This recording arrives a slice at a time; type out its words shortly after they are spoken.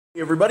Hey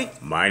everybody,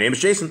 my name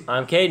is Jason.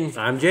 I'm Caden.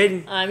 I'm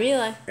Jaden. I'm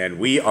Eli. And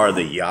we are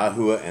the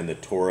YHWH and the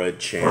Torah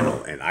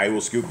channel. And I will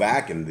scoot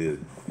back and the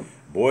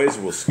boys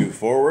will scoot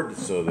forward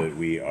so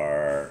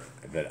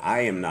that I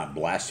am not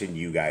blasting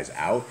you guys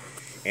out.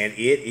 And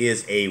it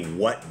is a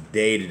what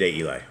day today,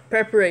 Eli?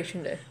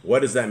 Preparation day.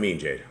 What does that mean,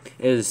 Jade?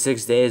 It is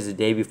 6 days, the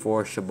day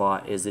before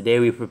Shabbat. It is the day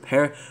we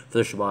prepare for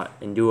the Shabbat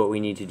and do what we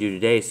need to do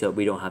today so that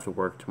we don't have to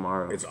work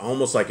tomorrow. It's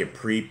almost like a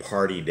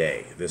pre-party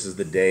day. This is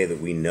the day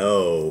that we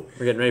know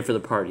We're getting ready for the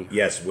party.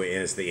 Yes, and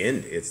it's the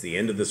end. It's the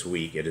end of this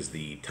week. It is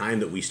the time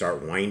that we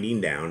start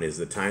winding down. It is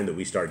the time that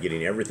we start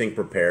getting everything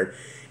prepared.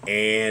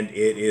 And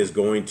it is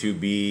going to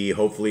be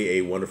hopefully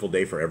a wonderful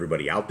day for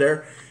everybody out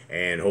there.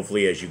 And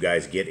hopefully as you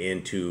guys get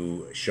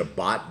into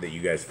Shabbat, that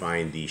you guys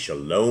find the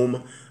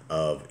shalom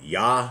of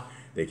Yah,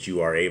 that you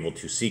are able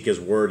to seek His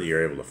word, that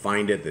you're able to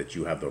find it, that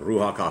you have the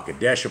Ruach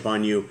HaKodesh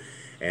upon you,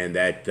 and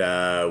that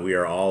we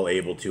are all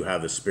able to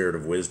have the spirit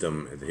of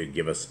wisdom to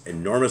give us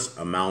enormous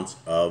amounts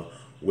of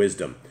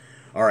wisdom.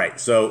 All right,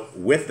 so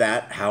with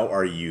that, how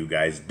are you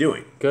guys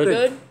doing?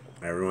 Good.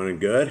 Everyone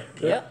good?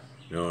 Yep.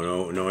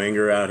 No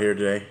anger out here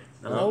today?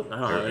 Nope. I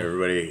don't have any.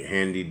 Everybody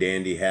handy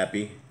dandy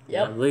happy? I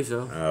Yep. believe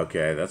so.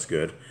 Okay, that's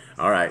good.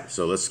 All right,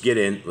 so let's get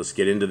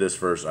into this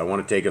first. I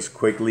want to take us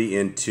quickly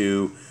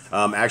into,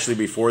 actually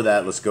before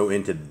that, let's go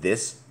into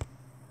this.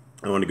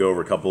 I want to go over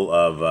a couple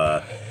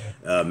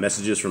of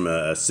messages from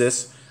a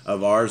sis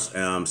of ours,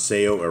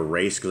 Seo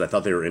Erase, because I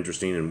thought they were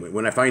interesting. And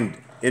when I find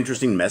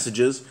interesting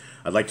messages,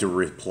 I'd like to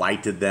reply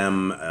to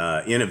them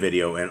in a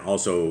video. And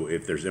also,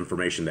 if there's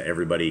information that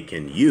everybody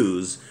can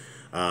use,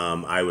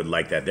 I would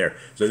like that there.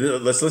 So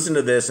let's listen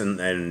to this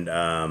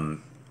and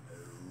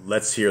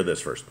let's hear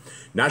this first.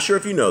 Not sure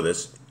if you know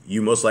this.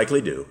 You most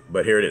likely do.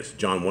 But here it is.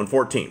 John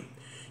 1:14.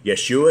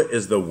 Yeshua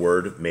is the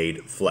Word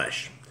made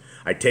flesh.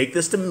 I take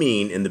this to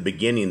mean in the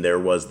beginning there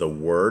was the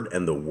Word,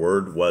 and the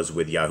Word was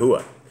with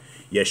Yahuwah.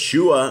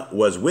 Yeshua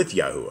was with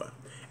Yahuwah.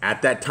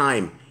 At that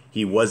time,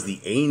 he was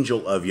the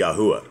angel of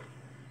Yahuwah.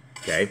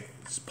 Okay,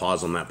 let's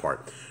pause on that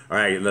part. All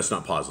right, let's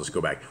not pause. Let's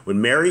go back. When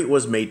Mary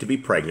was made to be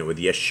pregnant with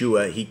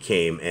Yeshua, he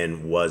came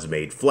and was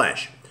made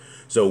flesh.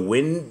 So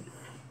when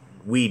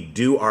we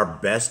do our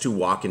best to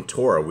walk in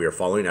Torah, we are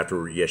following after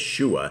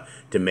Yeshua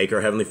to make our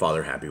Heavenly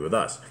Father happy with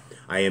us.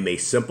 I am a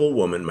simple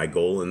woman. My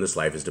goal in this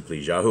life is to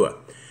please Yahuwah.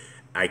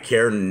 I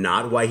care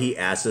not why he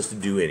asks us to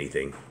do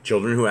anything.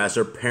 Children who ask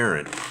their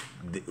parent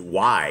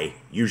why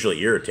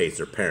usually irritates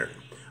their parent.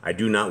 I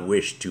do not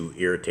wish to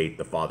irritate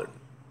the Father.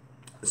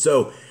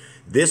 So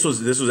this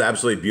was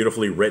absolutely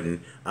beautifully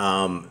written.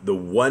 The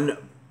one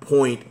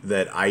point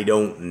that I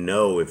don't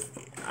know,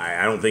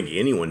 I don't think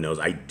anyone knows,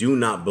 I do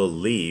not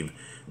believe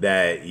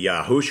that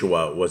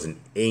Yahushua was an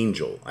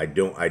angel. I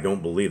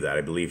don't believe that.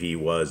 I believe he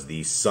was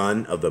the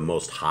Son of the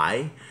Most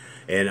High.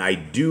 And I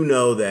do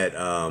know that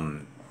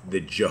the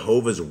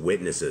Jehovah's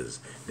Witnesses,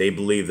 they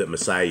believe that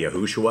Messiah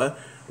Yahushua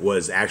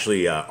was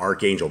actually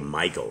Archangel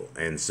Michael.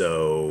 And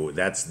so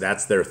that's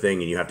their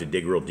thing, and you have to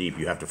dig real deep.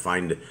 You have to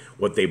find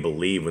what they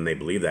believe when they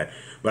believe that.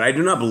 But I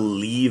do not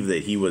believe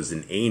that he was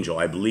an angel.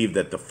 I believe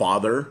that the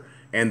Father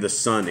and the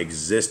Son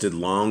existed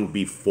long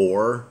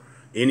before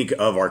any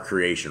of our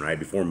creation, right?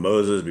 Before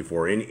Moses,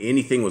 before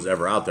anything was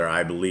ever out there.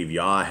 I believe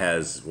Yah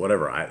has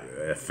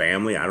a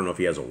family. I don't know if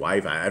he has a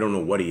wife. I don't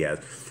know what he has.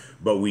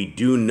 But we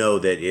do know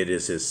that it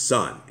is his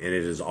son, and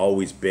it has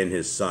always been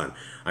his son.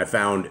 I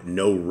found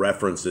no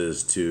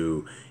references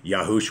to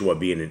Yahushua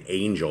being an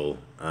angel,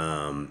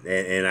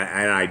 and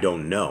I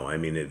don't know. I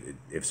mean,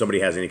 if somebody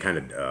has any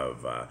kind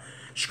of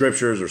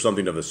scriptures or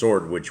something of the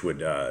sort, which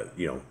would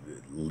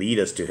lead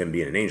us to him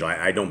being an angel,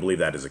 I don't believe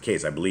that is the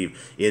case. I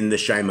believe in the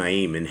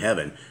Shemaim in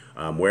heaven,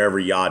 wherever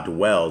Yah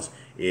dwells,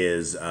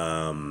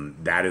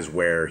 that is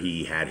where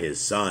he had his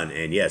son.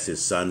 And yes,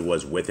 his son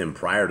was with him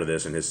prior to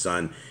this, and his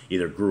son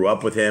either grew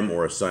up with him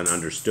or his son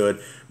understood.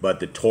 But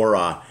the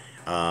Torah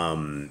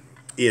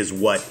is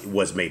what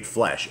was made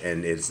flesh.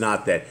 And it's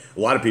not that a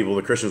lot of people,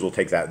 the Christians, will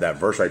take that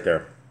verse right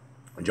there.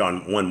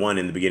 John 1:1,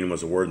 in the beginning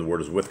was the Word, and the Word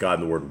was with God,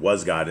 and the Word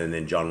was God. And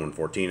then John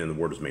 1:14, and the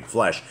Word was made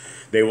flesh.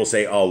 They will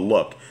say, oh,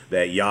 look,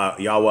 that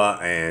Yahweh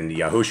and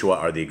Yahushua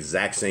are the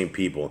exact same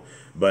people.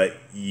 But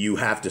you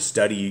have to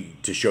study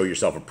to show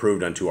yourself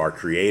approved unto our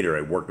Creator,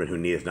 a workman who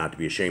needeth not to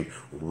be ashamed,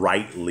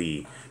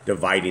 rightly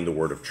dividing the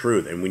word of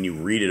truth. And when you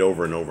read it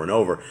over and over and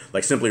over,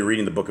 like simply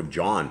reading the book of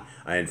John,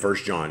 in 1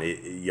 John,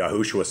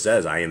 Yahushua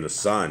says, I am the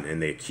Son,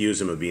 and they accuse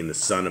him of being the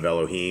son of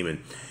Elohim.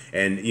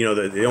 And you know,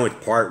 the only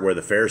part where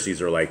the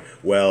Pharisees are like,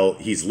 well,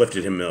 he's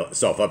lifted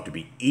himself up to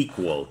be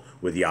equal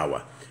with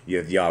Yahuwah,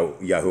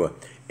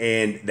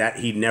 and that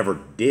he never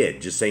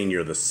did. Just saying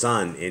you're the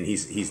Son, and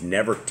he's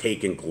never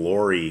taken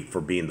glory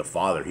for being the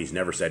Father. He's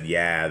never said,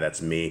 yeah,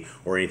 that's me,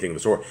 or anything of the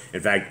sort.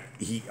 In fact,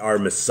 our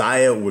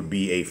Messiah would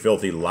be a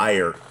filthy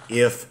liar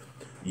if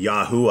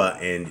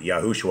Yahuwah and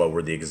Yahushua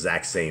were the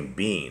exact same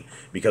being,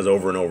 because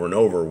over and over and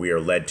over we are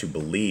led to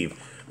believe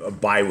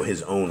by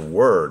his own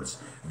words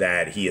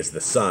that he is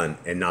the Son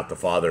and not the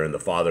Father, and the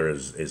Father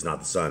is not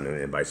the Son,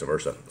 and vice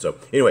versa. So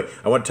anyway,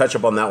 I want to touch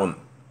up on that one.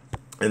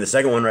 And the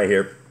second one right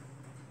here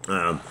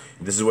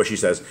This is what she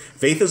says.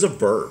 Faith is a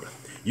verb.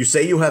 You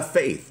say you have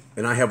faith,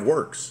 and I have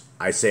works.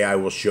 I say I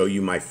will show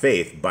you my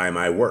faith by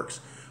my works.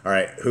 All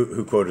right,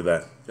 who quoted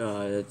that?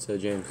 That's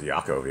James.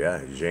 Yaakov,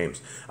 yeah,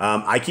 James.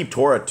 I keep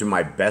Torah to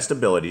my best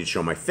ability to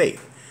show my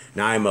faith.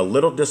 Now I'm a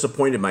little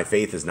disappointed my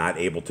faith is not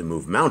able to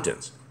move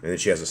mountains. And then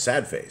she has a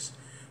sad face.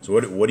 So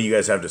what do you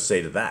guys have to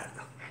say to that?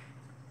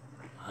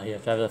 You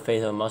have to have the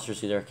faith of a mustard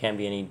seed. There can't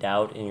be any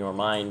doubt in your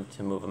mind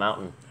to move a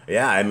mountain.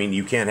 Yeah, I mean,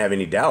 you can't have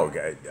any doubt.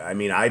 I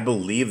mean, I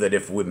believe that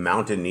if a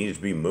mountain needed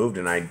to be moved,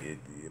 and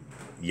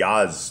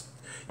Yah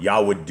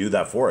would do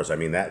that for us. I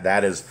mean,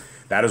 that is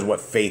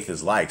what faith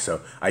is like.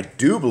 So I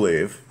do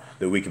believe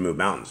that we can move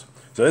mountains.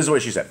 So this is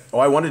what she said. Oh,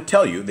 I wanted to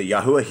tell you that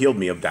Yahuwah healed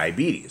me of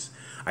diabetes.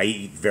 I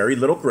eat very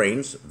little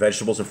grains,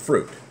 vegetables, and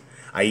fruit.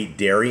 I eat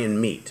dairy and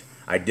meat.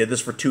 I did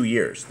this for 2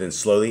 years, then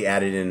slowly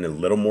added in a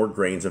little more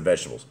grains and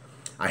vegetables.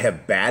 I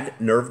have bad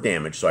nerve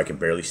damage, so I can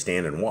barely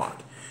stand and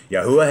walk.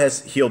 Yahuwah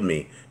has healed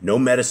me. No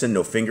medicine,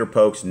 no finger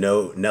pokes,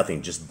 no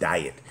nothing, just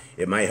diet.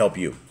 It might help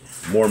you.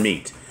 More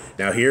meat.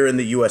 Now here in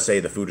the USA,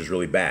 the food is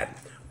really bad.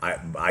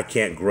 I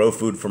can't grow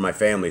food for my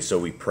family, so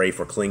we pray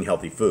for clean,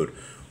 healthy food.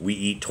 We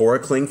eat Torah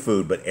clean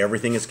food, but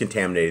everything is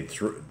contaminated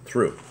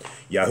through.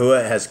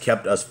 Yahuwah has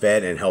kept us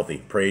fed and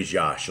healthy. Praise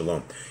Yah.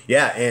 Shalom.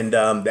 Yeah, and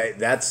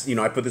that's,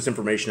 I put this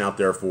information out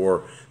there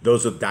for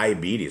those with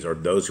diabetes or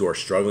those who are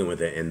struggling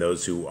with it and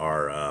those who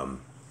are,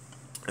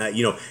 I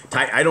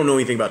don't know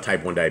anything about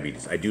type 1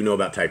 diabetes. I do know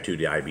about type 2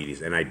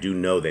 diabetes, and I do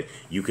know that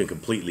you can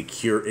completely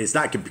cure. It's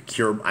not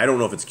curable. I don't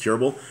know if it's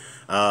curable,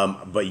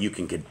 but you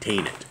can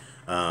contain it.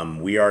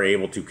 We are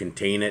able to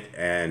contain it,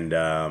 and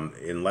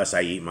unless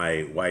I eat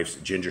my wife's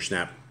ginger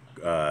snap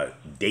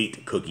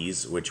date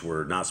cookies, which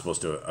were not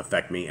supposed to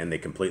affect me, and they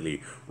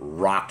completely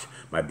rocked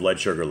my blood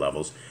sugar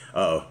levels.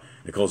 Uh-oh,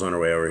 Nicole's on her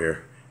way over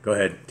here. Go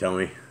ahead, tell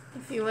me.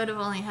 If you would have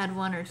only had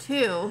 1 or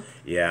 2.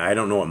 Yeah, I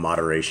don't know what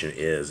moderation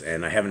is,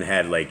 and I haven't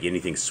had like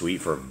anything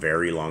sweet for a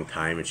very long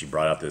time, and she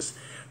brought out this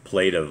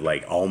plate of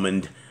like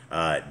almond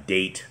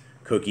date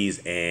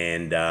cookies,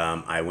 and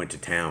I went to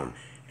town,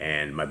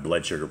 and my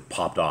blood sugar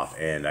popped off,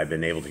 and I've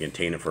been able to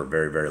contain it for a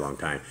very, very long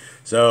time.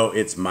 So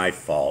it's my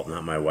fault,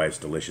 not my wife's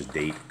delicious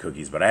date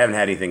cookies, but I haven't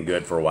had anything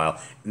good for a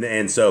while.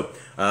 And so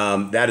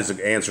that is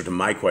the answer to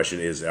my question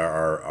is,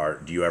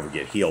 do you ever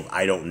get healed?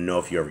 I don't know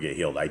if you ever get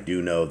healed. I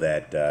do know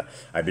that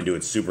I've been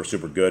doing super,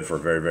 super good for a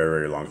very, very,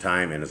 very long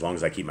time, and as long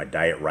as I keep my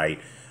diet right,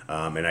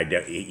 and I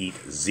eat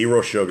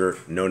zero sugar,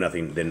 no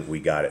nothing, then we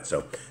got it.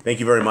 So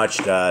thank you very much,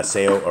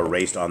 Seo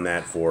Erased, on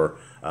that for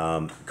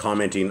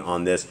commenting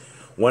on this.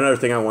 One other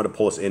thing I want to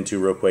pull us into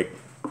real quick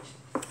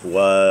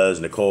was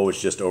Nicole was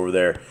just over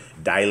there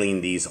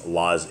dialing these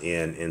laws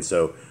in, and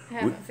so I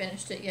haven't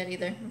finished it yet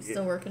either. I'm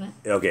still working it.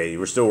 Okay,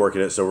 we're still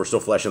working it, so we're still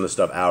fleshing this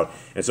stuff out.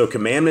 And so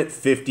Commandment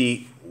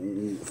 50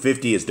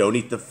 is don't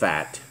eat the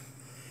fat,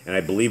 and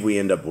I believe we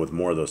end up with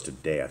more of those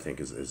today, I think,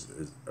 is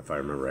if I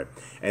remember right.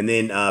 And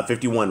then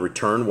 51,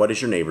 return what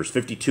is your neighbor's.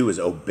 52 is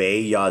obey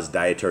Yah's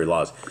dietary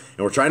laws.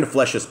 And we're trying to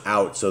flesh this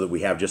out so that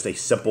we have just a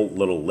simple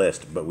little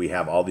list, but we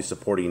have all these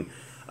supporting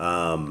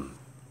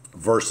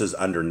verses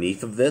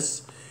underneath of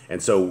this,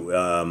 and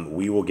so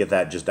we will get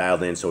that just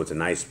dialed in so it's a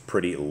nice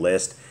pretty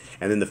list.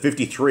 And then the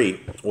 53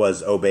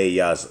 was obey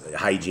Yah's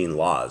hygiene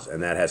laws,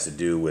 and that has to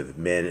do with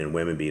men and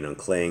women being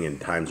unclean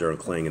and times they're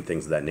unclean and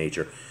things of that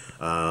nature,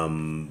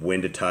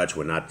 when to touch,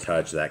 when not to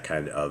touch, that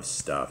kind of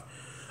stuff.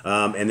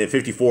 And then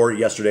 54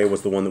 yesterday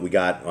was the one that we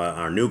got,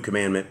 our new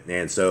commandment,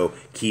 and so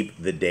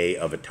keep the Day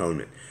of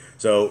Atonement.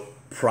 So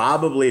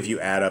probably if you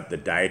add up the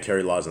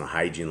dietary laws and the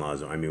hygiene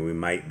laws, I mean, we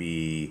might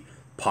be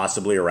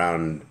possibly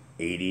around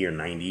 80 or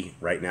 90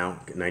 right now,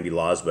 90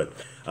 laws, but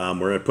we're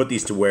going to put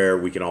these to where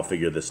we can all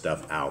figure this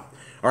stuff out.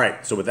 All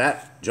right, so with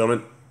that,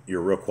 gentlemen,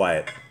 you're real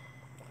quiet.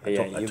 I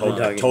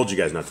told you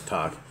guys not to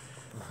talk.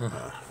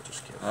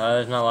 Just kidding.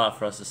 There's not a lot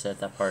for us to say at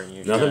that part, and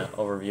you're kind of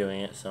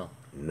overviewing it, so.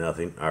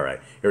 Nothing. All right,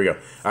 here we go.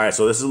 All right,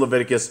 so this is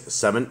Leviticus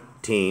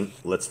 17.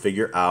 Let's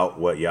figure out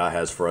what Yah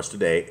has for us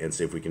today and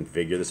see if we can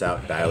figure this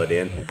out, dial it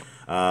in.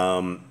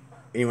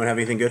 Anyone have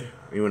anything good?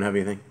 Anyone have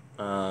anything?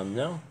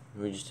 No.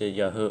 We just did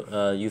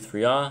Youth for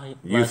Yah.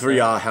 Youth for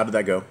Yah. How did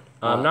that go?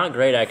 Not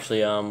great, actually.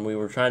 We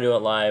were trying to do it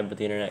live, but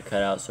the internet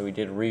cut out, so we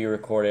did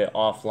re-record it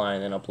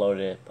offline and upload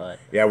it. But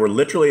yeah, we're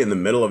literally in the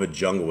middle of a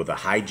jungle with a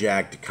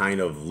hijacked kind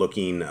of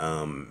looking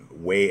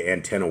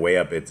antenna way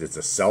up. It's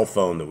a cell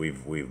phone that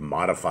we've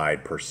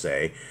modified per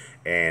se,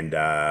 and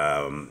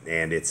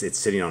it's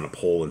sitting on a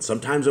pole. And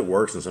sometimes it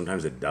works, and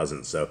sometimes it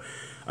doesn't. So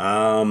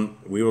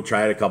we will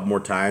try it a couple more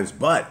times.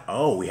 But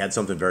we had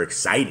something very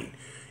exciting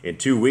in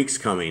 2 weeks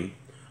coming.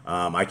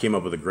 I came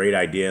up with a great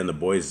idea, and the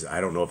boys, I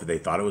don't know if they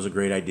thought it was a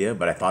great idea,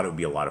 but I thought it would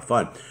be a lot of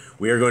fun.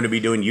 We are going to be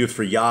doing Youth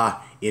for Yah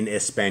in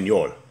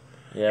Espanol.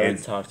 Yeah, we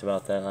talked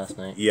about that last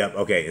night. Yep,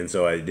 okay, and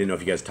so I didn't know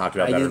if you guys talked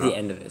about that or not. I did the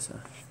end of it, so.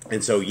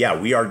 And so, yeah,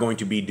 we are going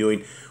to be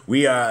doing,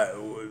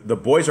 the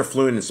boys are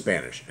fluent in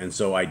Spanish, and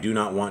so I do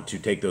not want to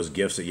take those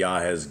gifts that Yah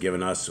has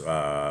given us,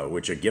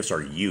 which are gifts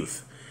are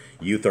youth.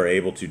 Youth are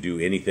able to do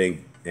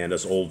anything, and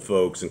us old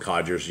folks and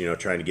codgers,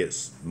 trying to get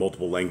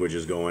multiple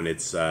languages going,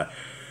 it's...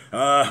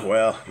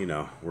 Well, you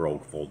know, we're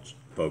old folks.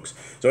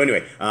 So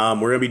anyway, we're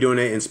going to be doing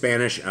it in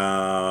Spanish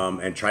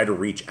and try to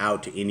reach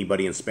out to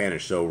anybody in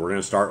Spanish. So we're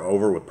going to start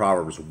over with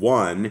Proverbs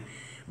 1,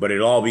 but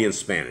it'll all be in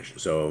Spanish.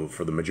 So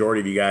for the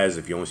majority of you guys,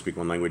 if you only speak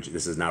one language,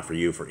 this is not for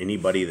you. For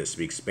anybody that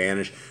speaks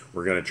Spanish,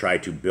 we're going to try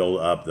to build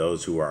up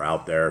those who are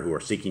out there who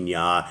are seeking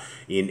Yah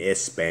in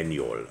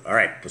Espanol. All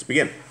right, let's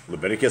begin.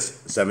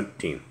 Leviticus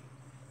 17.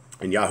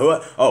 And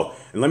Yahuwah,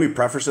 and let me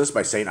preface this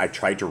by saying I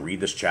tried to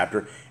read this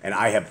chapter, and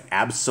I have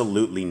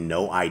absolutely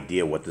no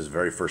idea what this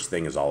very first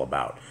thing is all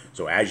about.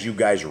 So as you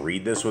guys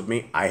read this with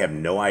me, I have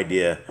no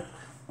idea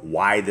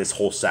why this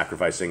whole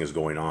sacrifice thing is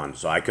going on.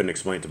 So I couldn't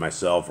explain it to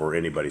myself or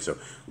anybody. So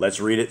let's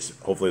read it.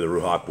 Hopefully the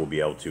Ruach will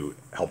be able to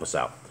help us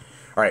out.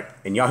 All right.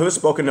 And Yahuwah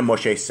spoke unto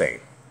Moshe, saying,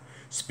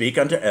 Speak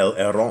unto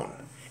Aaron,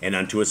 and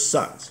unto his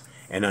sons,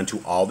 and unto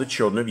all the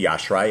children of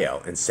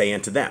Yashrael, and say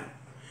unto them,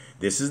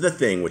 This is the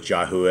thing which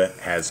Yahuwah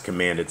has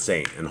commanded,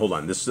 saying, and hold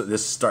on, it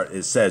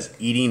says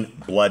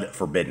eating blood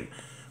forbidden.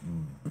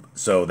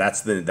 So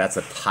that's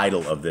the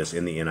title of this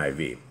in the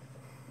NIV.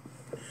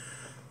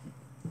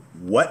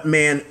 What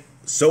man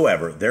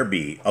soever there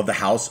be of the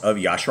house of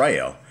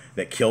Yashrael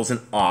that kills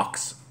an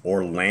ox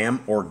or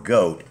lamb or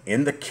goat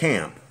in the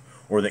camp,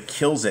 or that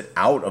kills it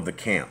out of the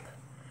camp,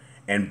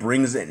 and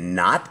brings it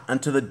not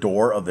unto the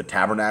door of the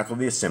tabernacle of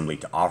the assembly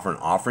to offer an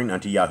offering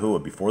unto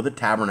Yahuwah before the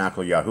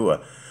tabernacle of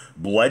Yahuwah,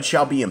 blood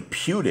shall be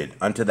imputed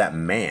unto that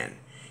man.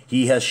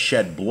 He has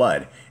shed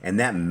blood, and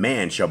that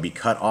man shall be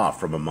cut off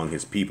from among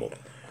his people.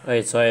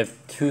 Wait, so I have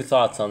two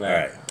thoughts on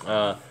that.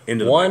 All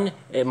right. One,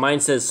 mine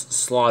says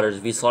slaughters.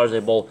 If he slaughters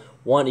a bull,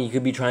 one, he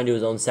could be trying to do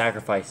his own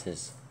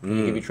sacrifices.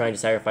 He could be trying to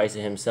sacrifice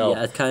it himself.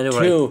 Yeah, that's kind of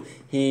Two,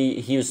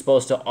 he was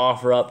supposed to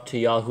offer up to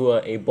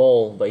Yahuwah a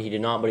bull, but he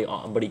did not.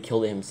 But he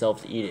killed it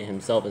himself to eat it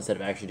himself instead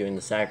of actually doing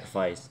the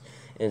sacrifice.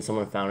 And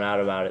someone found out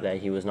about it that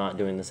he was not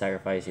doing the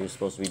sacrifice he was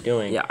supposed to be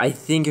doing. Yeah, I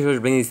think you're supposed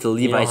to bring these to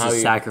Levites to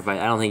sacrifice.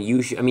 I don't think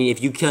you should. I mean,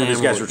 if you kill an These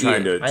animal, guys were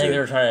trying to. I think they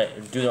were trying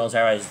to do their own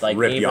sacrifices, like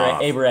Rip you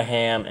off.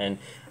 Abraham, and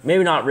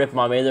maybe not rip them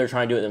off. Maybe they were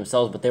trying to do it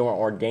themselves, but they weren't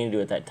ordained to do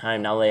it at that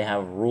time. Now they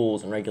have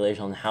rules and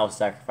regulations on how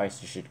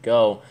sacrifices should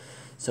go.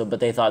 So,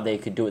 but they thought they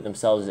could do it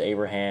themselves, as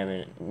Abraham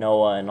and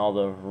Noah and all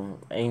the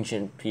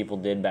ancient people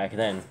did back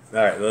then. All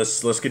right,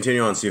 let's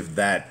continue on and see if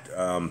that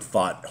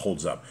thought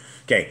holds up.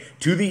 Okay,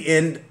 to the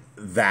end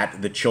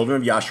that the children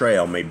of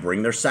Yashrael may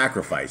bring their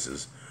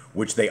sacrifices,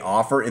 which they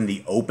offer in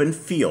the open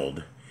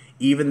field,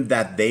 even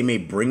that they may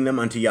bring them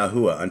unto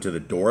Yahuwah, unto the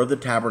door of the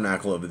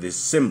tabernacle of the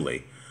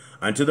assembly,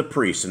 unto the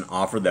priests, and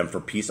offer them for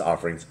peace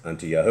offerings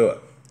unto Yahuwah.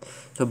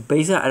 So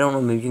basically, I don't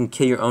know. Maybe you can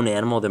kill your own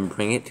animal, then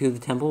bring it to the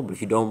temple. But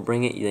if you don't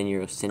bring it, then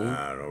you're sinning.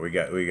 I don't know. We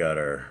got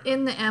our.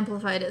 In the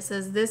Amplified, it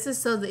says, This is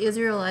so the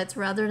Israelites,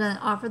 rather than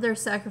offer their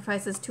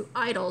sacrifices to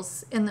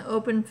idols in the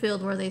open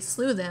field where they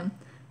slew them,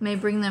 may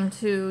bring them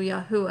to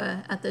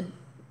Yahuwah at the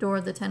door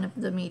of the tent of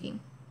the meeting,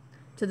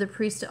 to the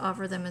priest to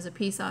offer them as a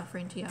peace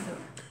offering to Yahuwah.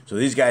 So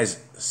these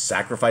guys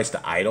sacrificed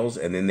to idols,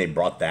 and then they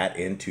brought that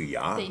into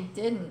Yah. They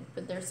didn't,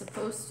 but they're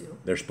supposed to.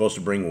 They're supposed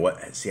to bring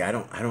what? See, I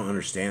don't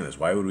understand this.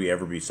 Why would we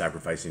ever be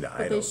sacrificing to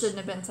But idols? they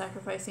shouldn't have been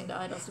sacrificing to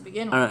idols to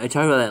begin with. I don't know. I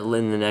talk about that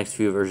in the next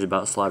few verses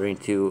about slaughtering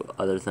two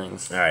other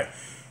things. All right.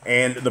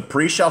 And the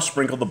priest shall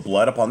sprinkle the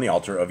blood upon the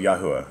altar of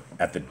Yahuwah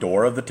at the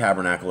door of the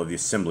tabernacle of the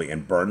assembly,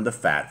 and burn the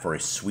fat for a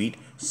sweet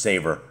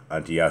savor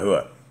unto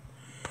Yahuwah.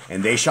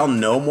 And they shall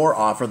no more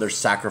offer their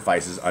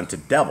sacrifices unto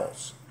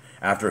devils,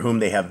 after whom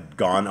they have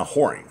gone a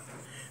whoring.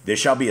 This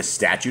shall be a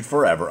statute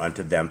forever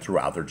unto them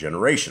throughout their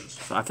generations.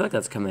 So I feel like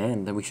that's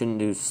command that we shouldn't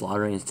do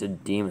slaughterings to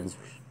demons.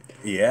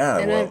 Yeah,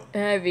 And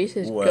NIV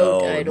says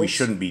goat idols. we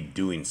shouldn't be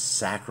doing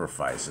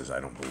sacrifices, I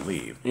don't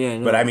believe. Yeah,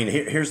 no. But I mean,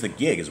 here's the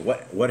gig: is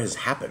what has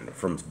happened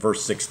from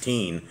verse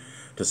 16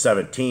 to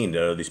 17.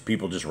 These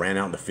people just ran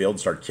out in the field, and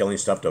started killing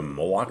stuff to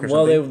Moloch or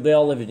Well, something. they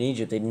all lived in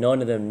Egypt.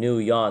 None of them knew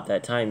Yah at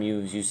that time.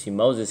 You see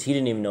Moses, he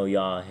didn't even know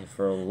Yah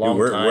for a long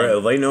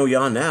time. They know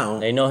Yah now.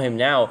 They know him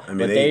now. I mean,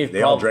 but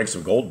they all drank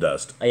some gold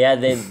dust. Yeah,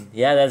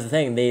 that's the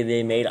thing.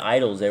 They made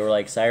idols. They were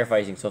like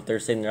sacrificing. So if they're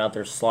sitting out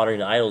there slaughtering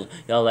the idols,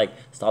 y'all like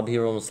stop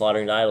here from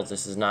slaughtering the idols.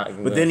 This is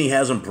not. But then he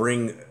has them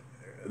bring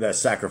that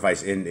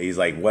sacrifice in. He's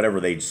like, whatever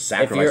they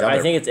sacrifice. I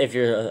think it's if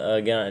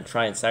you're gonna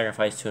try and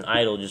sacrifice to an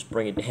idol, just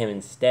bring it to him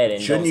instead.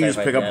 And shouldn't don't you just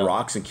pick sacrifice up to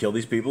rocks and kill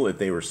these people if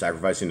they were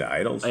sacrificing to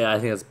idols? Yeah, I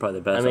think that's probably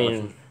the I best mean,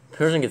 option.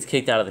 person gets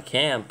kicked out of the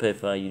camp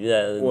if you do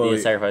that. It'd Well, be a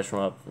sacrifice from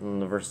up in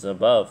the verses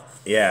above.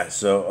 Yeah.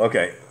 So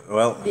okay.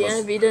 Well, The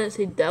NIV doesn't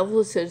say devil,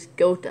 it says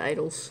goat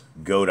idols.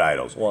 goat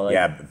idols. Well, like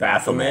yeah, Baphomet.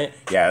 Baphomet.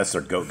 Yeah, that's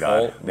their goat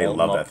god. They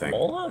love that thing.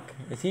 Moloch?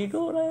 Is he a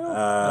goat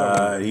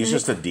idol? He's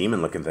just a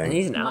demon-looking And thing.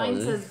 he's an Mine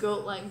owl. says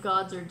goat like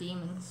gods or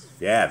demons.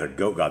 Yeah, they're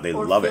goat god. They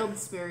Or love it. field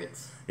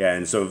spirits. Yeah,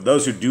 and so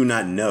those who do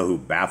not know who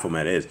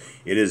Baphomet is,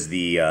 it is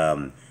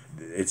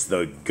it's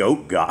the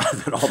goat god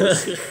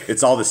that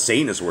it's all the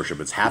Satanists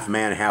worship. It's half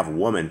man, half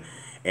woman,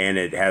 and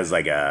it has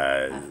like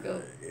Half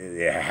goat.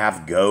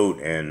 half goat,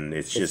 and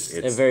it's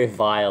a very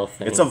vile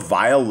thing. it's a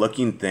vile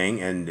looking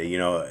thing, and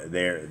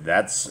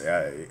that's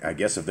I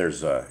guess if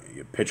there's a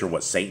picture of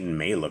what Satan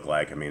may look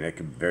like, I mean, it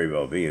could very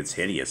well be. It's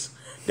hideous.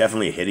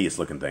 Definitely a hideous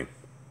looking thing.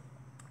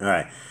 All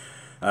right.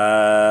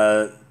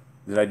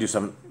 Did I do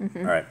something?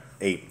 All right.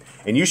 8.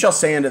 And you shall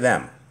say unto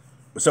them.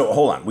 So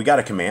hold on. We got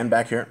a command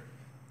back here.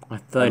 I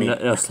feel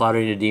like no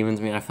slaughtering to demons.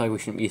 I feel like we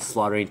shouldn't be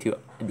slaughtering to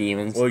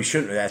demons. Well, you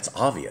shouldn't. That's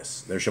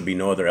obvious. There shall be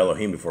no other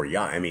Elohim before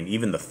Yah. I mean,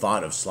 even the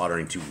thought of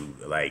slaughtering to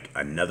like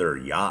another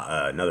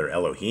another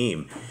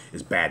Elohim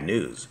is bad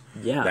news.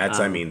 Yeah.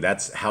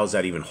 That's how's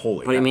that even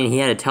holy? But I mean, he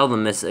had to tell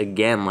them this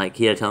again. Like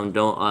he had to tell them,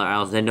 don't,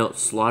 else then don't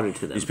slaughter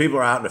to them. These people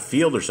are out in the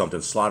field or something,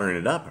 slaughtering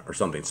it up or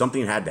something.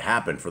 Something had to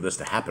happen for this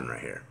to happen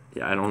right here.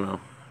 Yeah, I don't know.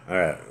 All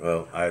right.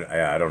 Well,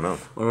 I don't know.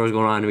 What was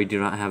going on? We do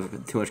not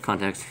have too much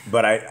context.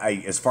 But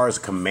I as far as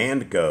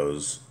command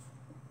goes,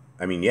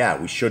 I mean,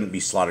 yeah, we shouldn't be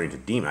slaughtering to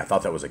demon. I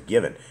thought that was a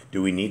given.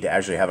 Do we need to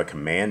actually have a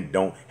command?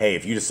 Hey,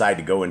 if you decide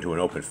to go into an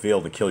open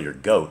field and kill your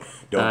goat,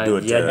 don't do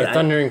it. Yeah,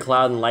 thunder and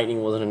cloud and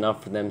lightning wasn't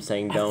enough for them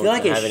saying don't. I feel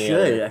like have it any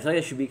should. other. I feel like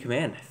it should be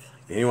command.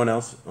 Anyone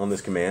else on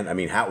this command? I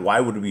mean, why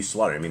would we be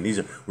slaughtering? I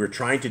mean, we're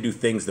trying to do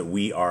things that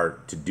we are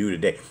to do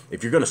today.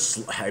 If you're going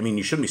to,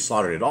 you shouldn't be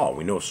slaughtered at all.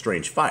 We know of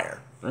strange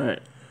fire. All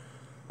right.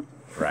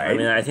 Right. I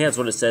mean, I think that's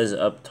what it says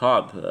up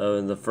top.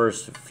 The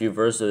first few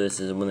verses of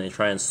this is when they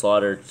try and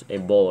slaughter a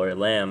bull or a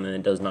lamb, and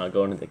it does not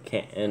go into the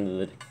tent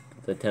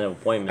of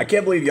appointment. I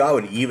can't believe y'all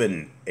would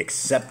even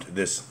accept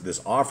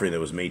this offering that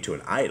was made to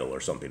an idol or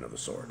something of the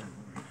sort.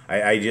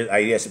 I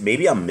guess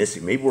maybe I'm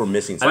missing. Maybe we're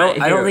missing something.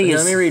 I don't think.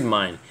 Let me read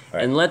mine.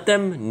 Right. And let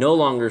them no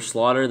longer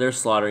slaughter their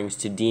slaughterings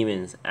to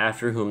demons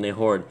after whom they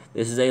hoard.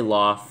 This is a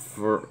law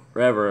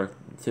forever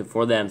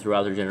for them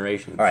throughout their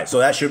generations. All right, so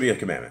that should be a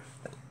commandment.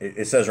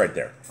 It says right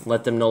there.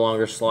 Let them no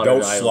longer slaughter.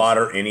 Don't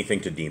slaughter anything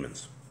to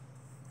demons.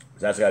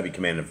 That's got to be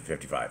commandment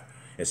 55.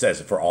 It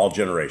says for all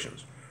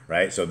generations,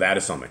 right? So that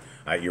is something.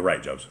 You're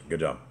right, Jobs.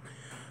 Good job.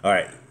 All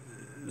right.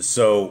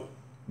 So,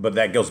 but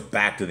that goes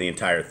back to the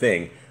entire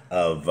thing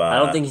of. I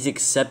don't think he's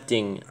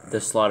accepting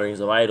the slaughterings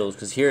of idols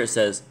because here it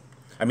says.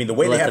 I mean, the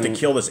way they have to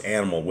kill this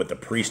animal with the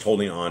priest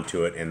holding on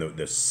to it and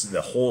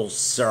the whole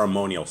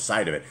ceremonial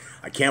side of it,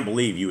 I can't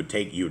believe you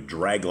would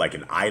drag like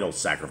an idol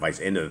sacrifice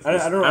into this.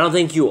 I don't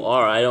think you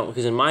are.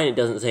 because in mine it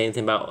doesn't say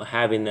anything about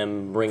having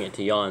them bring it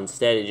to Yah.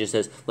 Instead, it just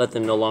says let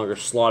them no longer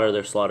slaughter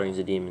their slaughterings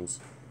of demons.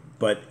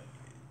 But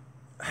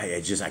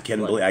I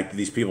can't believe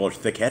these people are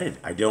thick-headed.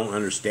 I don't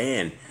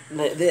understand.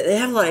 They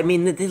have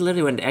they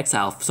literally went into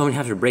exile. Someone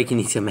had to break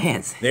these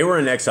commands. They were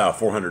in exile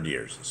 400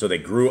 years, so they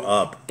grew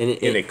up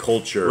in a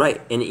culture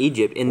in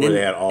Egypt, and where then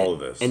they had all of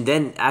this. And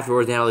then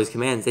afterwards, they had all these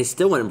commands. They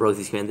still went and broke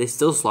these commands. They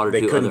still slaughtered.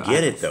 They couldn't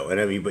get it though,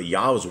 and but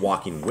Yah was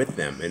walking with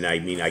them. And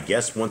I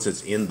guess once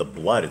it's in the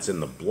blood, it's in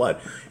the blood.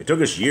 It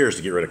took us years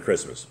to get rid of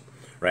Christmas.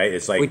 Right,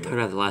 it's like we talked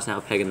about the last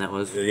night pagan that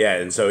was. Yeah,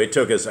 and so it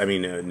took us.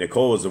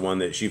 Nicole was the one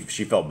that she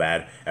felt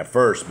bad at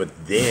first,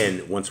 but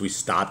then once we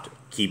stopped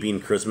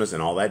keeping Christmas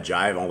and all that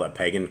jive, all that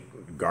pagan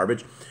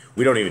garbage,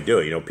 we don't even do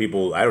it.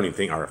 People. I don't even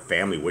think our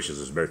family wishes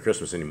us Merry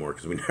Christmas anymore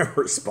because we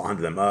never respond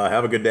to them.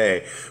 Have a good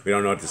day. We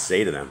don't know what to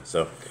say to them.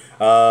 So,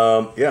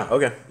 yeah,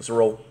 okay, let's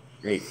roll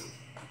 8.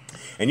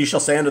 And you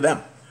shall say unto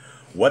them,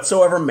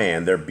 whatsoever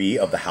man there be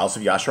of the house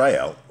of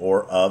Yashrael,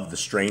 or of the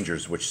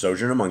strangers which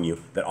sojourn among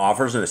you, that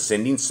offers an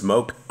ascending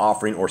smoke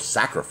offering or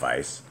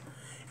sacrifice,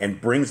 and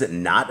brings it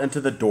not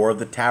unto the door of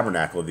the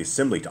tabernacle of the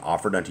assembly to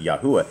offer it unto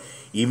Yahuwah,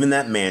 even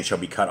that man shall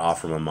be cut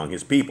off from among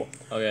his people.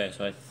 Okay,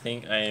 so I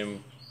think I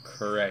am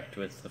correct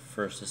with the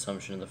first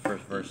assumption of the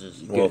first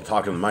verses. Well,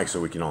 talk to the mic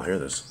so we can all hear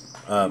this.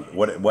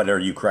 What are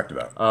you correct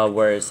about?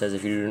 Where it says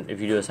if you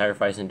do a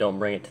sacrifice and don't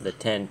bring it to the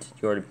tent,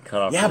 you already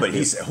cut off. Yeah, but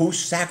who's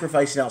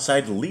sacrificing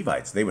outside the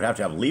Levites? They would have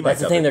to have Levites.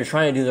 That's the thing. They're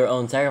trying to do their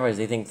own sacrifice.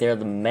 They think they're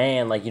the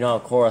man. Like how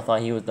Korah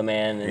thought he was the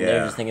man, and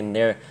they're just thinking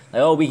they're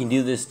like, oh, we can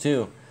do this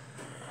too.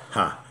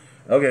 Huh.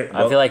 Okay.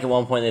 I feel like at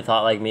one point they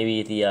thought like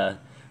maybe the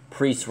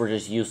priests were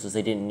just useless.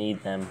 They didn't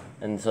need them,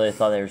 and so they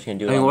thought they were just going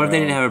to do it. What if they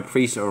didn't have a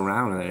priest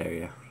around in that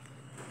area?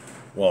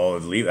 Well,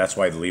 that's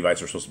why the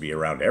Levites are supposed to be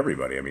around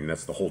everybody.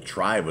 That's the whole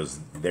tribe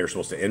they're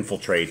supposed to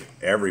infiltrate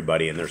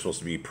everybody, and they're supposed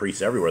to be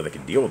priests everywhere that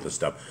can deal with this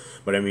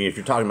stuff. But if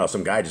you're talking about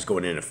some guy just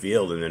going in a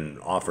field and then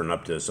offering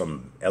up to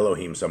some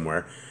Elohim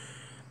somewhere,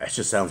 that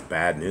just sounds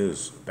bad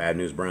news. Bad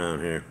news brown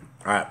here.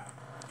 All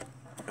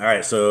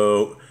right.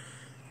 So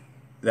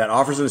that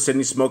offers an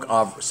ascending smoke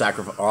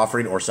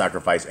offering or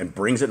sacrifice, and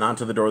brings it not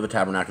to the door of the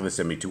tabernacle of the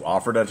assembly to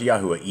offer it unto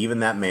Yahuwah,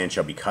 even that man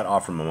shall be cut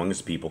off from among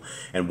his people.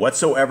 And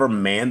whatsoever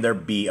man there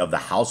be of the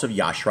house of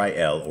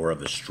Yashrael, or of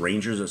the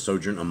strangers that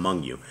sojourn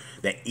among you,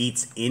 that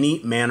eats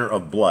any manner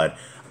of blood,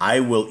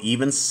 I will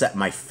even set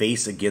my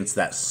face against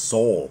that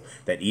soul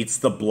that eats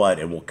the blood,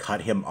 and will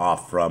cut him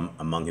off from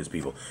among his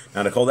people.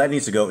 Now, Nicole, that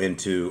needs to go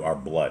into our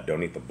blood.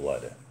 Don't eat the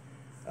blood.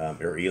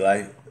 Or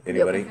Eli,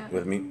 anybody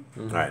with me?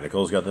 Mm-hmm. All right,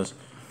 Nicole's got this.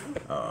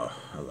 Oh,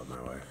 I love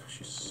my wife.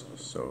 She's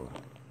so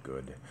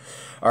good.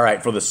 All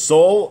right, for the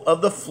soul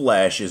of the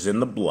flesh is in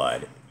the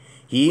blood.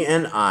 He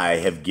and I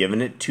have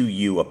given it to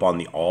you upon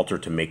the altar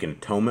to make an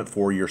atonement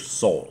for your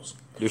souls.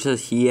 Yours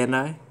says he and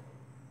I?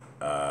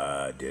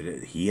 Did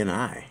it? He and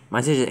I.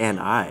 Mine says and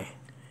I.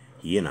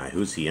 He and I.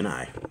 Who's he and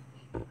I?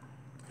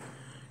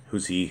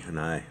 Who's he and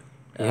I?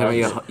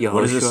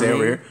 What does it say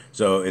over here?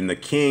 So in the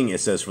king, it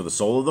says, "For the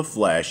soul of the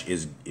flesh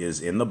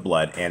is in the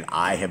blood, and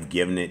I have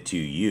given it to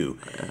you."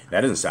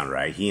 That doesn't sound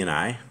right. He and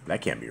I.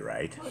 That can't be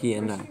right. He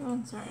and I.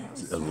 Oh, sorry.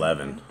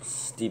 11.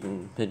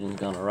 Stephen Pigeon's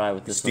gone awry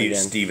with this one again.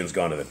 Stephen's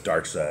gone to the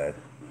dark side.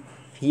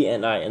 He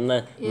and I, and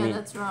the Yeah,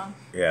 that's wrong.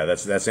 Yeah,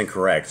 that's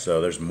incorrect. So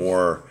there's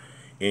more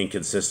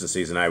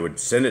inconsistencies, and I would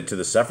send it to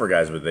the Sefer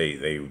guys, but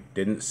they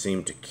didn't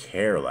seem to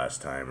care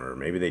last time, or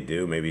maybe they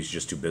do. Maybe it's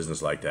just too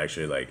businesslike to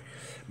actually like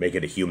make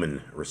it a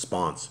human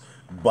response.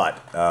 But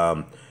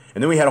and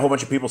then we had a whole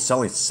bunch of people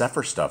selling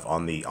Sefer stuff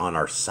on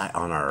our site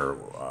on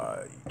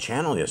our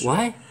channel yesterday.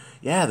 What?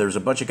 Yeah, there was a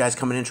bunch of guys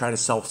coming in trying to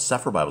sell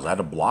Sefer Bibles. I had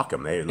to block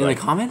them. They In the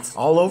comments?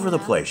 all over the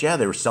place. Yeah,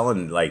 they were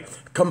selling like,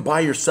 "Come buy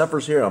your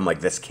Sefers here." I'm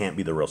like, this can't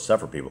be the real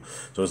Sefer people.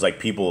 So it was like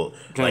people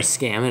Trying like to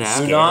scam it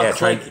Do out. not yeah,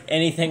 click try-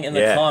 anything in the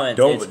Yeah, comments.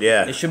 don't-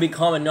 yeah. It should be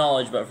common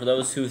knowledge, but for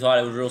those who thought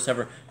it was real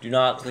Sefer, do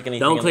not click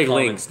anything Don't in click the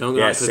comments. links. Don't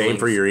Yeah, click same links.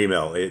 for your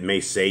email. It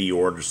may say you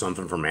ordered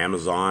something from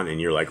Amazon,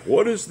 and you're like,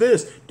 "What is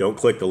this?" Don't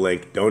click the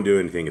link. Don't do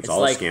anything. It's all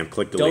like, a scam.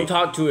 Click the don't link.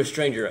 talk to a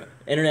stranger.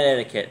 Internet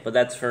etiquette, but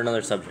that's for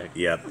another subject.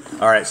 Yep.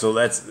 All right. So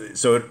let's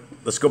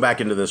go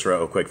back into this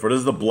real quick. For it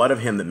is the blood of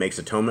him that makes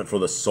atonement for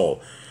the soul.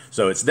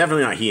 So it's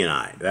definitely not he and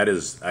I. That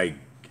is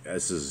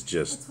This is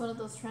just It's one of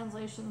those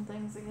translation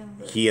things again.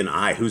 he and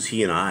I. Who's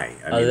he and I?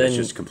 I mean, Other it's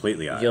than just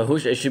completely I.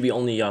 Yahushua, it should be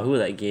only Yahuwah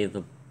that gave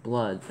the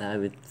blood, I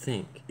would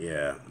think.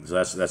 Yeah. So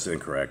that's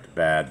incorrect.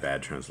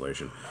 Bad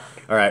translation.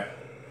 All right.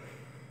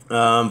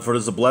 For it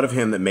is the blood of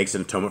him that makes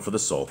an atonement for the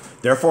soul.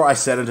 Therefore I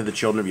said unto the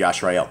children of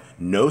Yashrael,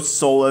 no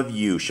soul of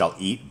you shall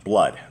eat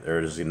blood. There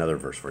is another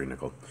verse for you,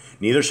 Nicole.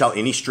 Neither shall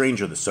any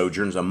stranger that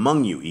sojourns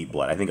among you eat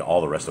blood. I think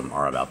all the rest of them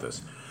are about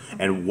this.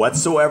 And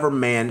whatsoever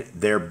man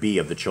there be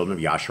of the children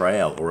of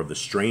Yashrael, or of the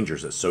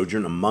strangers that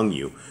sojourn among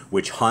you,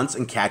 which hunts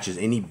and catches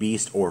any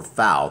beast or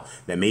fowl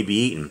that may be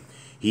eaten,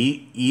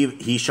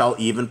 he shall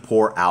even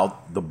pour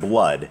out the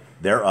blood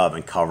thereof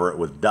and cover it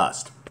with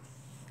dust.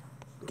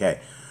 Okay.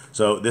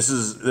 So this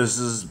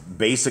is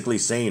basically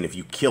saying if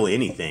you kill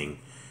anything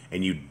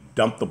and you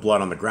dump the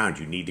blood on the ground,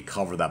 you need to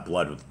cover that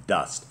blood with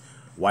dust.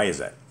 Why is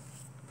that?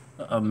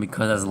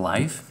 Because that's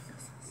life.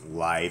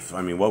 Life.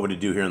 I mean, what would it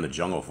do here in the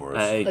jungle for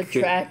us?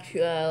 Attract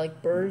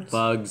like birds.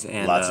 Bugs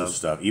and Lots of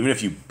stuff. Even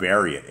if you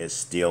bury it, it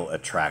still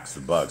attracts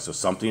the bugs. So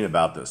something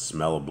about the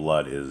smell of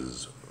blood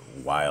is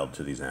wild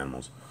to these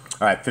animals.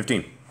 All right,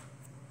 15.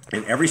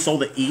 And every soul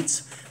that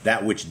eats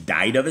that which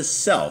died of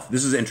itself,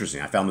 this is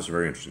interesting. I found this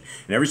very interesting.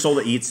 And every soul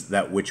that eats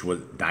that which was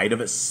died of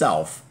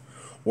itself,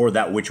 or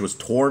that which was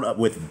torn up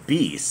with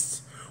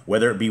beasts,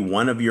 whether it be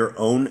one of your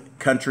own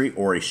country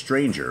or a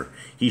stranger,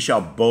 he shall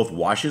both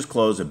wash his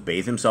clothes and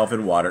bathe himself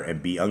in water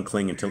and be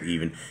unclean until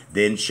even,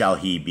 then shall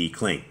he be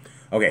clean.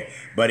 Okay,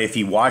 but if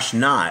he wash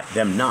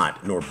them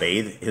not, nor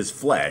bathe his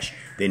flesh,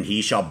 then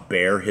he shall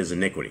bear his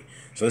iniquity.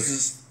 So this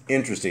is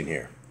interesting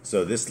here.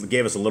 So this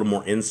gave us a little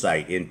more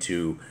insight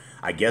into,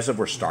 I guess, if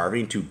we're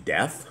starving to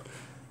death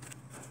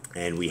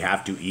and we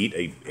have to eat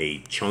a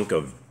chunk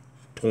of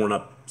torn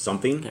up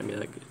something, Can't be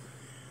that good.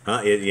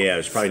 yeah,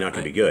 it's probably not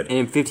going to be good. And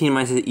in 15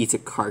 mine says it eats a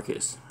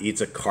carcass.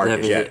 Eats a carcass,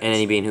 And yeah.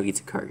 any being who eats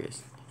a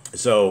carcass.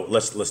 So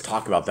let's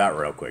talk about that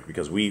real quick,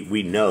 because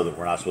we know that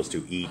we're not supposed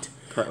to eat.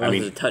 I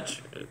mean,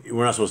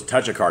 we're not supposed to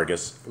touch a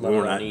carcass, Let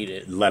alone eat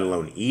it. Let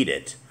alone eat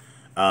it.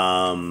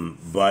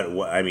 But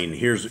I mean,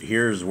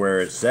 here's where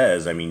it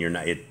says. I mean,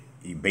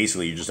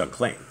 basically you're just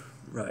unclean.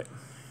 Right.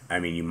 I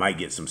mean, you might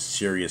get some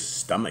serious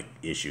stomach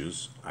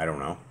issues. I don't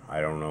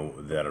know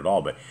that at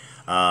all. But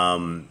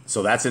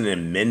so that's an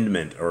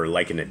amendment or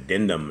like an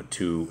addendum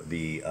to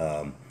the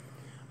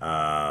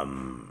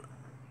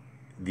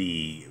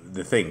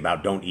thing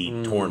about don't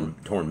eat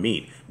torn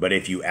meat. But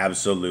if you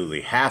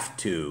absolutely have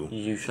to,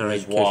 You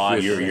should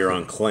wash. you're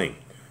unclean.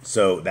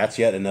 So that's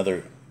yet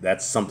another.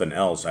 That's something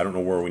else. I don't know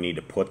where we need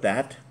to put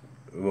that.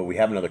 Well, we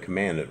have another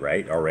commandment,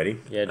 right? Already.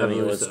 Yeah, don't eat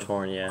believe what's so.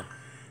 torn, yeah.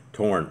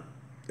 Torn.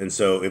 And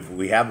so if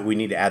we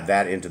need to add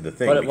that into the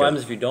thing. What because-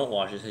 happens if you don't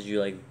wash? It says you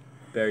like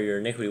bear your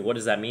iniquity. What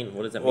does that mean?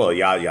 What does that mean? Well,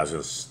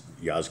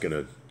 Yah's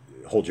gonna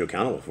hold you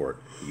accountable for it.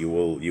 You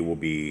will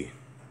be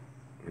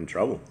in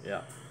trouble.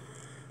 Yeah.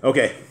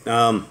 Okay.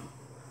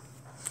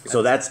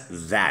 So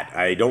that's that.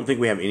 I don't think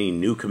we have any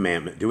new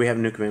commandment. Do we have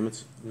new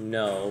commandments?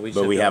 No,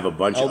 But we have a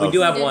bunch Oh, we of-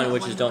 do have We did one, have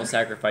which one is don't more.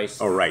 sacrifice.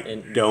 Oh, right.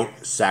 And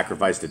Don't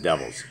sacrifice to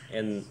devils.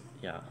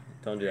 yeah,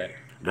 don't do that.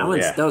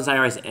 Don't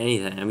sacrifice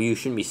anything. I mean, you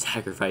shouldn't be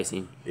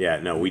sacrificing. Yeah,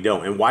 no, we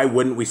don't. And why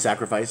wouldn't we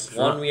sacrifice?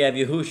 One, we have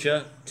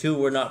Yahusha. Two,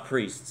 we're not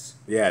priests.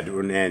 Yeah,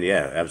 and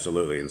yeah,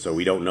 absolutely. And so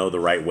we don't know the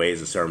right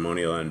ways of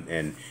ceremonial.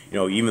 And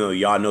even though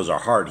Yah knows our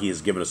heart, He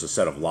has given us a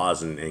set of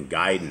laws and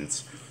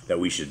guidance that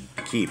we should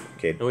keep.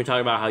 Okay. And we talk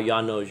about how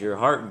Yah knows your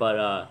heart,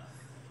 but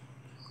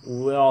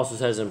it also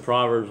says in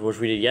Proverbs, which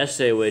we did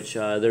yesterday, which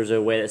there's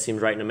a way that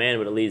seems right in a man,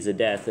 but it leads to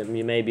death. It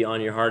may be on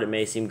your heart, it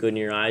may seem good in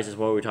your eyes. That's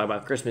what we talked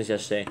about Christmas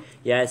yesterday.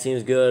 Yeah, it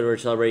seems good. We're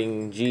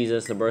celebrating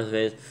Jesus, the birth of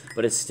His,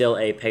 but it's still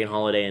a pagan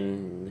holiday,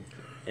 and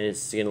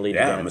it's going to lead to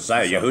Yeah, death.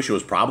 Messiah. So- Yahushua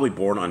was probably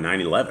born on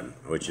 9/11,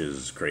 which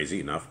is crazy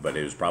enough, but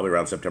it was probably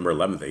around September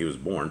 11th that he was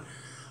born.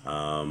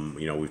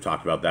 You know, we've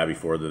talked about that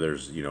before, that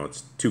there's, you know,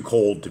 it's too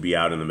cold to be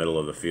out in the middle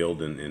of the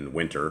field in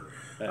winter.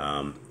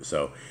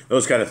 So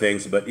those kind of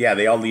things. But yeah,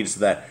 they all lead us to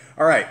that.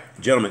 All right,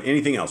 gentlemen,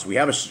 anything else? We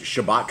have a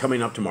Shabbat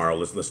coming up tomorrow.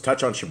 Let's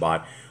touch on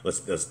Shabbat.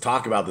 Let's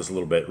talk about this a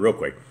little bit real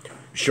quick.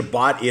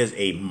 Shabbat is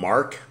a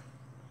mark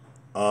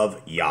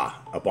of Yah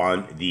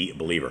upon the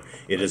believer.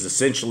 It is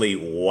essentially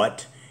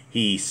what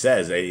he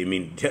says. I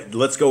mean,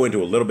 let's go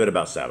into a little bit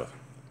about Sabbath.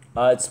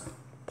 It's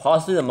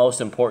possibly the most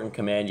important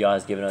command Yah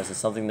has given us. It's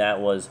something that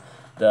was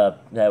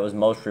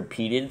most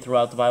repeated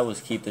throughout the Bible,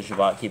 was keep the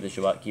Shabbat, keep the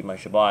Shabbat, keep my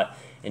Shabbat.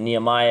 In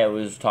Nehemiah, it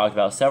was talked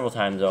about several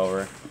times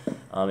over.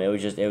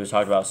 It was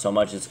talked about so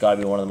much, it's got to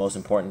be one of the most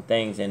important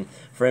things. And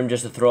for him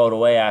just to throw it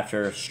away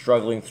after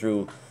struggling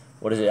through,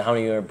 what is it, how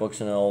many other books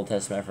in the Old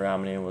Testament, I forgot how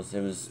many it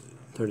was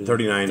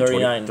 39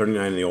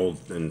 in the Old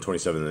and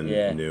 27 in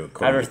the New.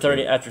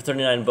 After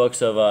 39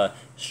 books of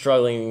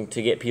struggling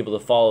to get people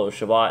to follow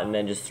Shabbat and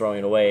then just throwing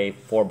it away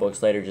 4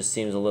 books later just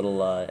seems a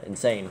little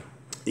insane.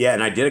 Yeah,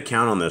 and I did a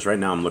count on this. Right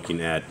now I'm looking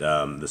at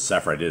the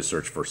Sefer. I did a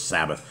search for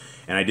Sabbath.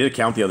 And I did a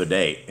count the other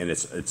day, and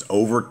it's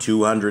over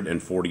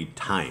 240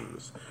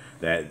 times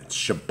that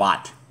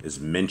Shabbat is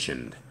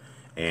mentioned.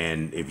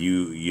 And if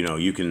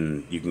you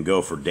can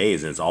go for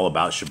days, and it's all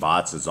about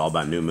Shabbats, it's all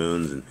about new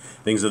moons and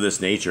things of this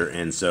nature.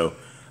 And so,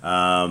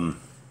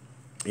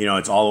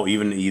 it's all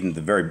even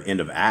the very end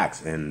of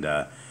Acts. And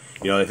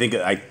I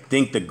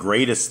think the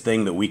greatest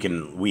thing that we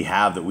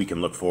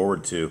can look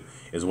forward to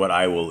is what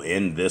I will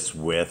end this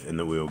with, and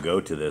that we will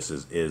go to this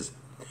is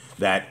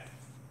that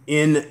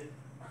in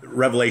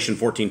Revelation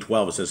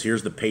 14:12 it says,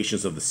 "Here's the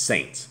patience of the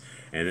saints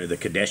and the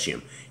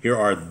Kadeshim. Here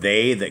are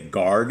they that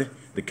guard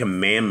the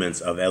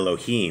commandments of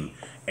Elohim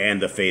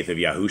and the faith of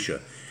Yahusha."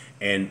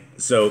 And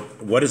so,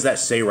 what does that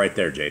say right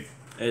there, Jade?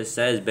 It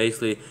says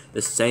basically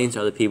the saints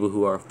are the people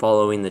who are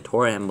following the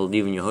Torah and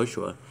believe in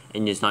Yahushua,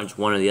 and it's not just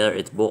one or the other;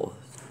 it's both.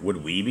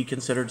 Would we be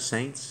considered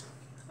saints?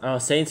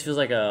 Saints feels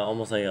like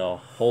almost like a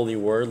holy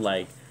word.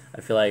 Like,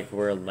 I feel like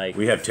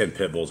we have 10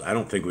 pit bulls. I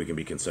don't think we can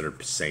be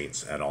considered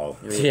saints at all.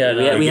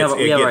 Yeah, we have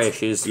our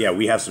issues. Yeah,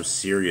 we have some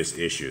serious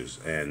issues,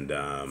 and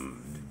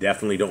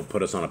definitely don't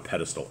put us on a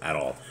pedestal at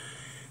all.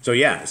 So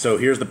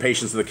here's the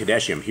patience of the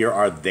Kadeshim. Here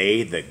are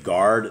they that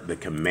guard the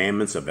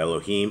commandments of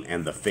Elohim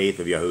and the faith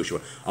of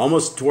Yahushua.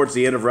 Almost towards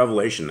the end of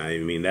Revelation. I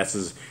mean, this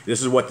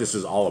is what this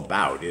is all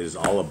about. It is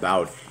all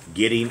about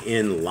getting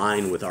in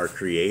line with our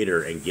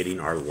Creator and getting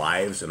our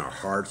lives and our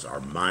hearts, our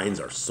minds,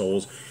 our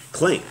souls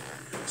clean,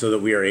 so that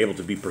we are able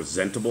to be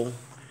presentable,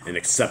 an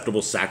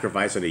acceptable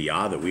sacrifice unto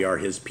Yah, that we are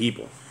His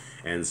people.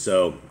 And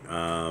so,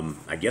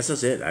 I guess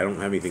that's it. I don't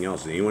have anything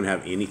else. Does anyone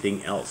have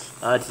anything else?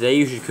 Today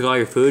you should cook all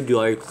your food, do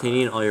all your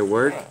cleaning, all your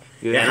work.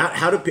 Yeah,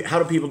 how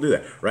do people do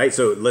that, right?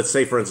 So let's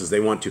say, for instance, they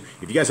want to.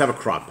 If you guys have a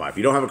crock pot, if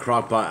you don't have a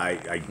crock pot,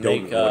 I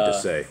don't know what to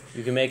say.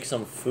 You can make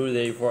some food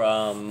there for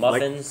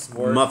muffins.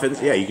 Like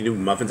muffins, yeah, you can do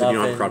muffins if you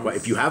don't have a crock pot.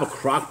 If you have a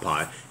crock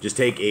pot, just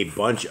take a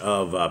bunch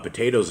of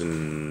potatoes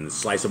and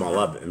slice them all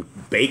up and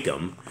bake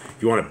them.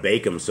 If you want to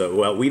bake them,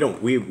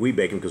 we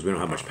bake them because we don't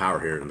have much power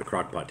here, and the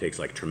crock pot takes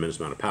like a tremendous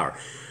amount of power.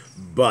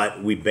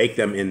 But we bake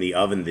them in the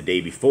oven the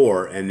day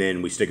before, and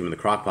then we stick them in the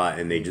crock pot,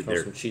 and throw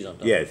some cheese on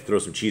top. Yeah, throw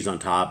some cheese on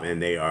top,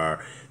 and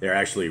they're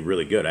actually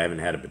really good. I haven't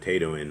had a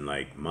potato in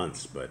like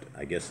months, but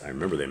I guess I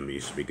remember them. They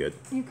used to be good.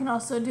 You can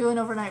also do an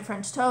overnight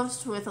French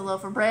toast with a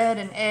loaf of bread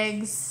and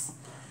eggs.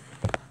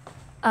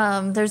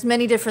 There's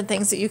many different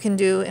things that you can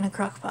do in a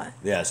crock pot.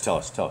 Yes, tell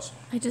us.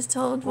 I just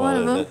told one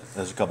of them.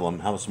 There's a couple of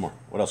them. How about some more?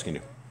 What else can you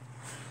do?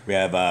 We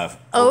have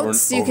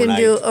oats. You can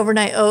do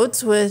overnight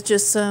oats with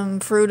just some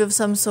fruit of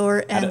some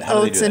sort and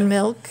oats and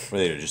milk. What do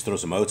they do? Just throw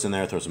some oats in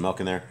there, throw some milk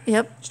in there?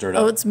 Yep. Stir it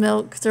up. Oats,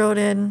 milk, throw it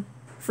in.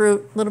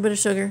 Fruit, a little bit of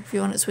sugar if you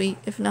want it sweet.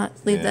 If not,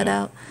 leave that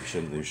out. You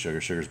shouldn't leave sugar.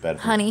 Sugar's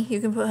bad for honey.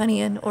 You can put honey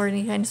in or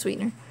any kind of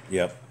sweetener.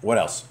 Yep. What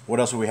else? What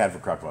else have we had for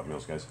crockpot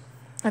meals, guys?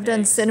 I've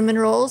done cinnamon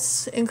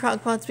rolls in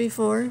crock pots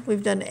before.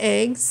 We've done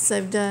eggs.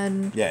 I've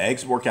done... Yeah,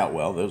 eggs work out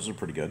well. Those are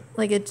pretty good.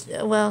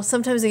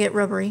 Sometimes they get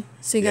rubbery,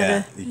 so you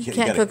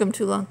can't cook them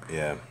too long.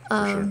 Yeah,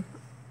 for sure.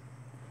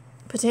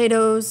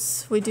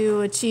 Potatoes. We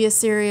do a chia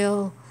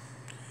cereal.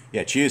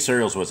 Yeah, chia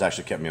cereal is what's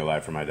actually kept me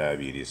alive for my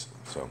diabetes.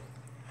 So.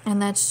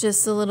 And that's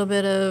just a little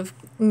bit of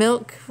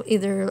milk,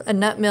 either a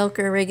nut milk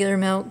or regular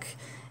milk,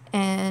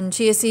 and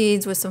chia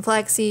seeds with some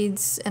flax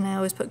seeds, and I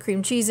always put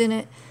cream cheese in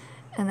it.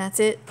 And that's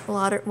it. A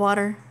lot of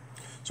water.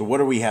 So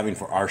what are we having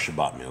for our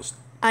Shabbat meals?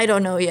 I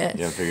don't know yet.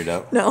 You haven't figured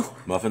out? No.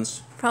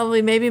 Muffins?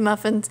 Probably, maybe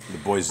muffins. The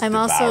boys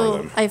devour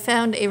them. I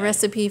found a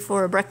recipe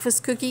for a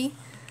breakfast cookie.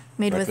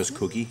 Made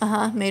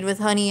with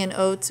honey and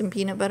oats and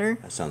peanut butter.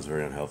 That sounds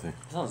very unhealthy.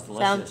 That sounds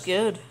delicious. Sounds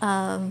good.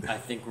 I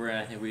think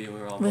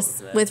we're all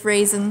with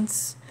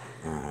raisins.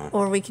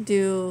 Or we could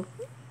do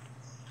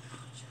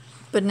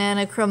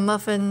banana crumb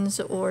muffins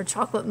or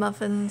chocolate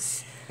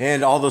muffins.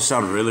 And all those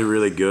sound really,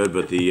 really good,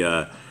 but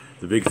the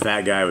The big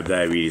fat guy with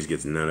diabetes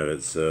gets none of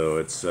it. So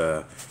it's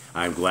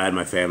I'm glad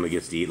my family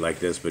gets to eat like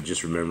this, but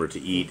just remember to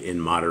eat in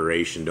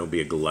moderation. Don't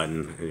be a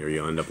glutton, or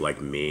you'll end up like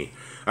me.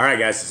 All right,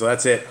 guys. So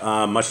that's it.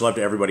 Much love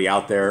to everybody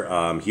out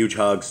there. Huge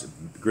hugs,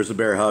 grizzly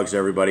bear hugs to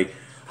everybody.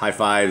 High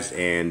fives,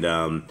 and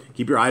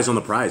keep your eyes on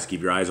the prize.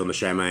 Keep your eyes on the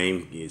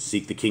Shemaim.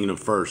 Seek the kingdom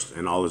first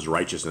and all his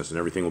righteousness, and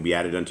everything will be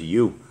added unto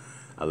you.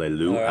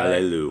 Alleluia. All right.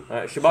 Alleluia. All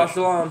right. Shabbat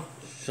shalom.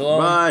 Shalom.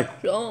 Bye.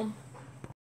 Shalom.